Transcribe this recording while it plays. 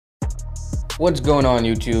What's going on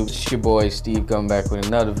YouTube? It's your boy Steve coming back with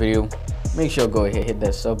another video. Make sure to go ahead hit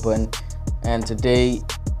that sub button. And today,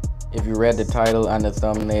 if you read the title and the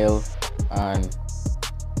thumbnail and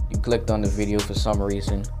you clicked on the video for some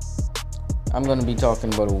reason, I'm going to be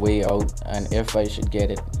talking about A Way Out and if I should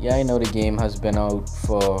get it. Yeah, I know the game has been out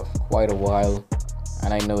for quite a while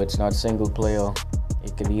and I know it's not single player.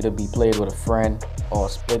 It could either be played with a friend or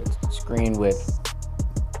split screen with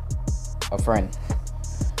a friend.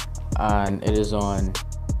 And it is on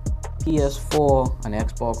PS4 and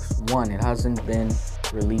Xbox One. It hasn't been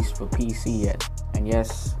released for PC yet. And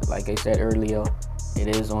yes, like I said earlier,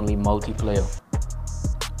 it is only multiplayer.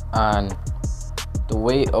 And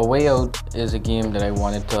A Way Out is a game that I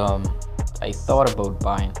wanted to I thought about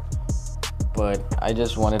buying, but I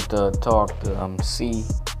just wanted to talk to see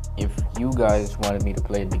if you guys wanted me to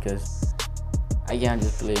play it, because I can't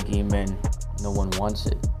just play a game and no one wants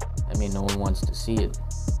it. I mean, no one wants to see it.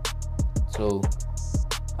 So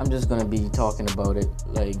I'm just gonna be talking about it,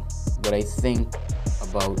 like what I think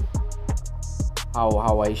about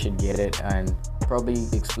how I should get it, and probably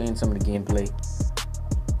explain some of the gameplay.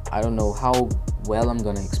 I don't know how well I'm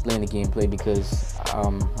gonna explain the gameplay because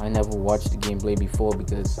I never watched the gameplay before,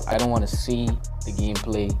 because I don't want to see the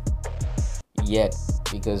gameplay yet,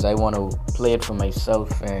 because I want to play it for myself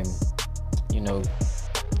and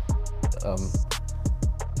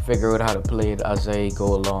figure out how to play it as I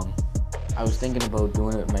go along. I was thinking about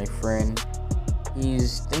doing it with my friend.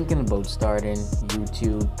 He's thinking about starting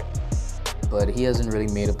YouTube, but he hasn't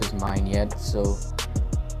really made up his mind yet, so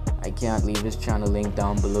I can't leave his channel link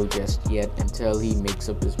down below just yet until he makes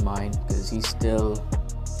up his mind, because he still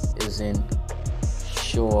isn't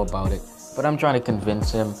sure about it. But I'm trying to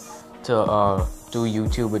convince him to do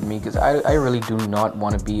YouTube with me, because I really do not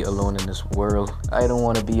want to be alone in this world. I don't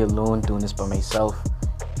want to be alone doing this by myself.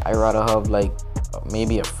 I'd rather have like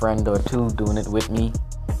maybe a friend or two doing it with me.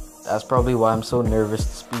 That's probably why I'm so nervous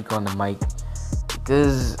to speak on the mic,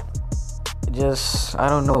 because I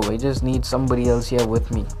don't know, I just need somebody else here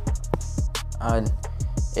with me. And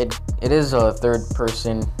it is a third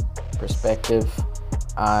person perspective,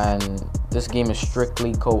 and this game is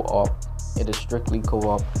strictly co-op. It is strictly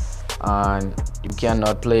co-op, and you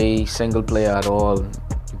cannot play single player at all.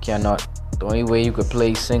 You cannot. The only way you could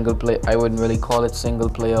play single player, I wouldn't really call it single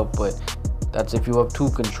player, but that's if you have two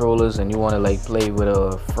controllers and you want to like play with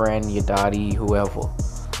a friend, your daddy, whoever,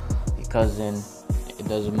 your cousin. It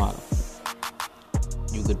doesn't matter.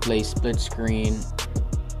 You could play split screen,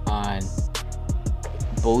 and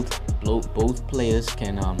both players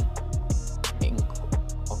can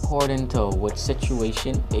according to what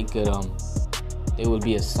situation they will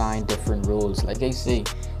be assigned different roles. Like I say,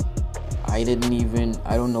 I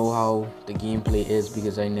don't know how the gameplay is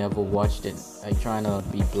because I never watched it. I try to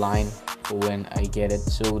be blind for when I get it,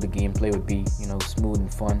 so the gameplay would be smooth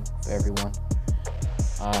and fun for everyone.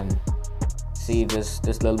 And see this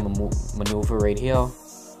little maneuver right here,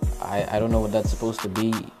 I don't know what that's supposed to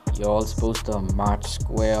be. You're all supposed to march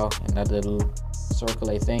square in that little circle.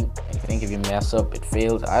 I think if you mess up it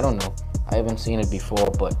fails. I don't know, I haven't seen it before,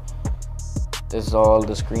 but this is all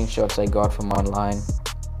the screenshots I got from online.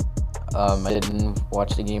 I didn't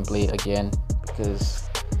watch the gameplay again because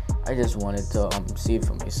I just wanted to see it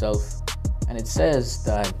for myself. And it says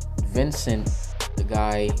that Vincent,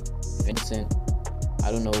 I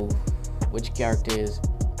don't know which character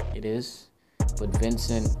it is, but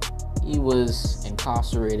Vincent, he was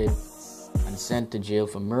incarcerated and sent to jail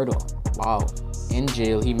for murder. Wow. In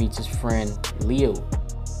jail, he meets his friend Leo,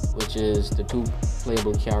 which is the two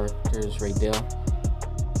playable characters right there.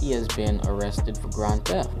 He has been arrested for grand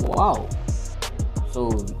theft. Wow. So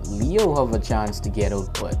Leo have a chance to get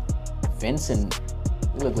out, but Vincent,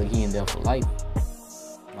 he look like he in there for life,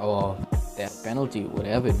 or death penalty,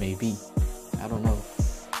 whatever it may be. I don't know.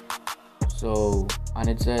 So, and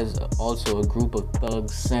it says also a group of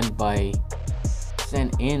thugs sent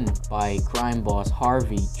in by crime boss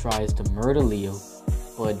Harvey tries to murder Leo,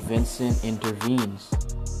 but Vincent intervenes.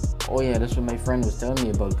 Oh yeah, that's what my friend was telling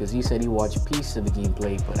me about, because he said he watched a piece of the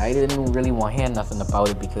gameplay, but I didn't really want to hear nothing about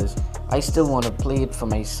it because I still want to play it for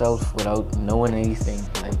myself without knowing anything,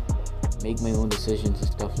 like make my own decisions and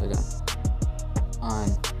stuff like that.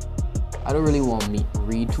 And I don't really want to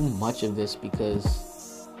read too much of this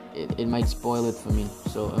because it might spoil it for me,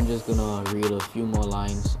 so I'm just gonna read a few more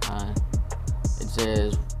lines. And it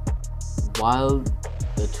says, while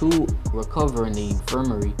the two recover in the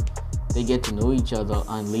infirmary, they get to know each other,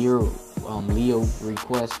 and Leo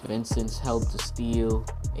requests Vincent's help to steal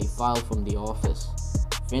a file from the office.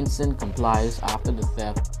 Vincent complies. After the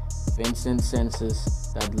theft, Vincent senses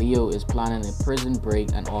that Leo is planning a prison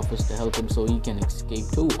break and offers to help him so he can escape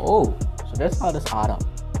too. Oh, so that's how this add up.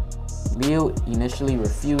 Leo initially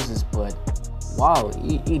refuses, but wow,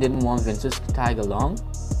 he didn't want Vincent to tag along.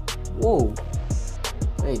 Whoa.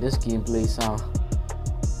 Hey, this gameplay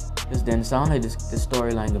this didn't sound like this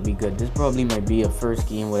storyline could be good. This probably might be a first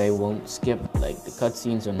game where I won't skip like the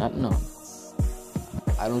cutscenes or nothing on.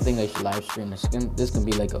 I don't think I should live stream this. This can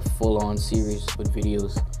be like a full-on series with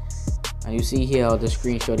videos. And you see here the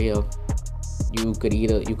screenshot here. You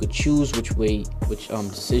could choose which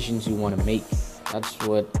decisions you want to make. That's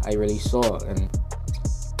what I really saw, and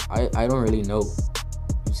I don't really know.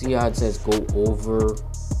 You see how it says go over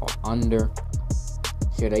or under.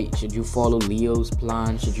 Should you follow Leo's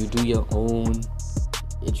plan? Should you do your own?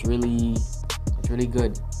 It's really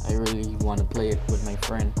good. I really want to play it with my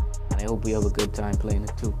friend, and I hope we have a good time playing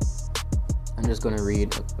it too. I'm just gonna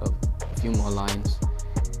read a few more lines.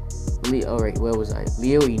 Alright, where was I?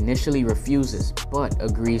 Leo initially refuses, but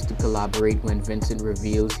agrees to collaborate when Vincent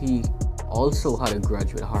reveals he also had a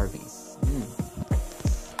grudge with Harvey.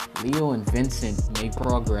 Leo and Vincent make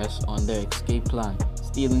progress on their escape plan,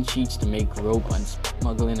 stealing sheets to make rope and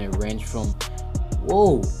smuggling a wrench from...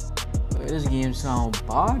 Whoa! This game sound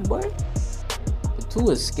bad, boy. The two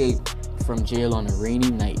escape from jail on a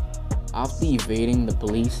rainy night. After evading the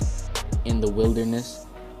police in the wilderness,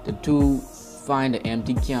 the two find an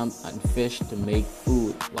empty camp and fish to make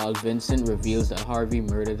food, while Vincent reveals that Harvey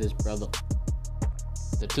murdered his brother.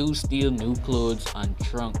 The two steal new clothes and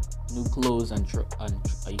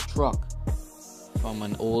a truck from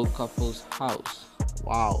an old couple's house.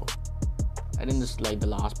 Wow. I think this is like the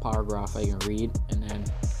last paragraph I can read, and then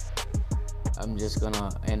I'm just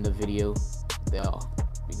gonna end the video there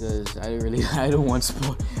because I didn't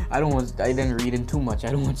read in too much.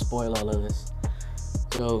 I don't want to spoil all of this.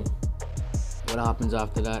 So what happens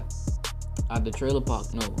after that? At the trailer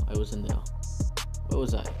park? No, I wasn't there. Where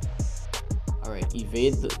was I? Alright,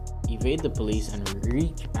 evade the police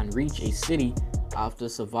and reach a city after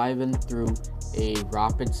surviving through a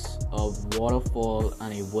rapids of waterfall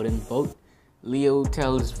and a wooden boat. Leo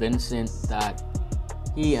tells Vincent that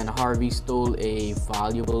he and Harvey stole a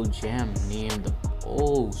valuable gem named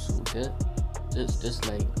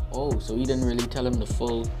so he didn't really tell him the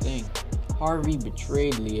full thing. Harvey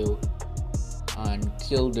betrayed Leo and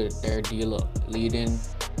killed their dealer, leading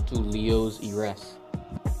to Leo's arrest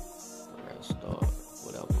or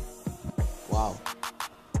whatever. Wow.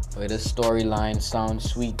 But this storyline sounds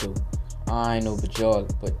sweet though. I know,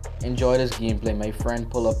 but enjoy this gameplay. My friend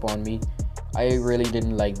pull up on me. I really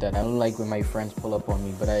didn't like that. I don't like when my friends pull up on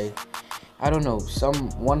me, but I don't know.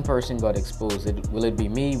 One person got exposed. Will it be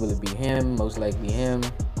me? Will it be him? Most likely him.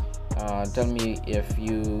 Tell me if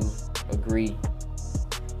you agree.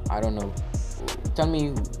 I don't know. Tell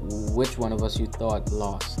me which one of us you thought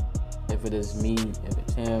lost. If it is me, if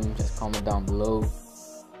it's him, just comment down below.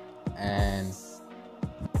 And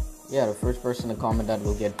yeah, the first person to comment that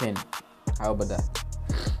will get pinned. How about that?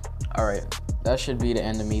 Alright, that should be the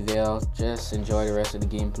end of me there. Just enjoy the rest of the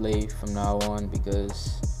gameplay from now on,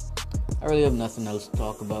 because I really have nothing else to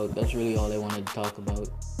talk about. That's really all I wanted to talk about.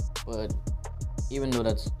 But even though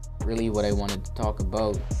that's really what I wanted to talk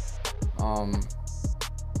about,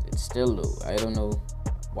 it's still though, I don't know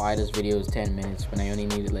why this video is 10 minutes when I only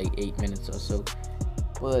needed like 8 minutes or so.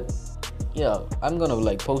 But yeah, I'm gonna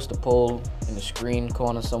like post a poll in the screen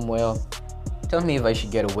corner somewhere. Tell me if I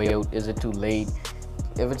should get a way out. Is it too late?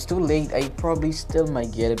 If it's too late, I probably still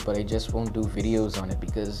might get it, but I just won't do videos on it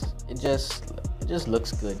because it just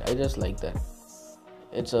looks good. I just like that.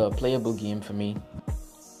 It's a playable game for me.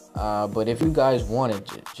 But if you guys want it,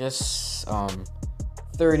 just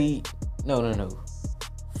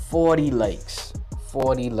 40 likes.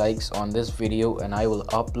 40 likes on this video and I will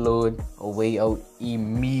upload A Way Out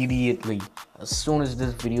immediately. As soon as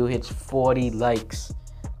this video hits 40 likes,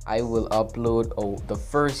 I will upload the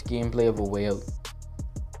first gameplay of A Way Out.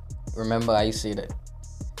 Remember, I say that.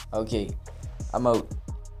 Okay, I'm out.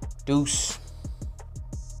 Deuce.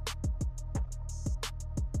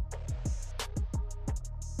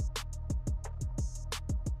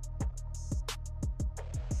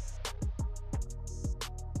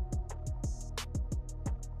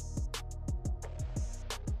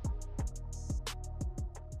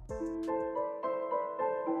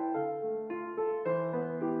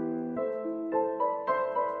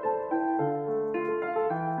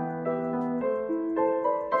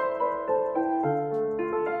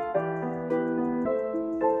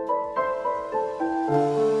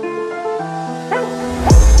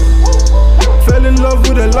 Fell in love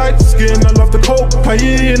with her light skin, I love the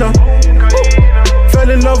cocaine. Fell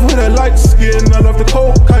in love with her light skin, I love the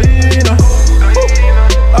cocaine.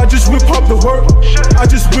 I just whip up the work. I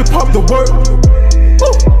just whip up the work.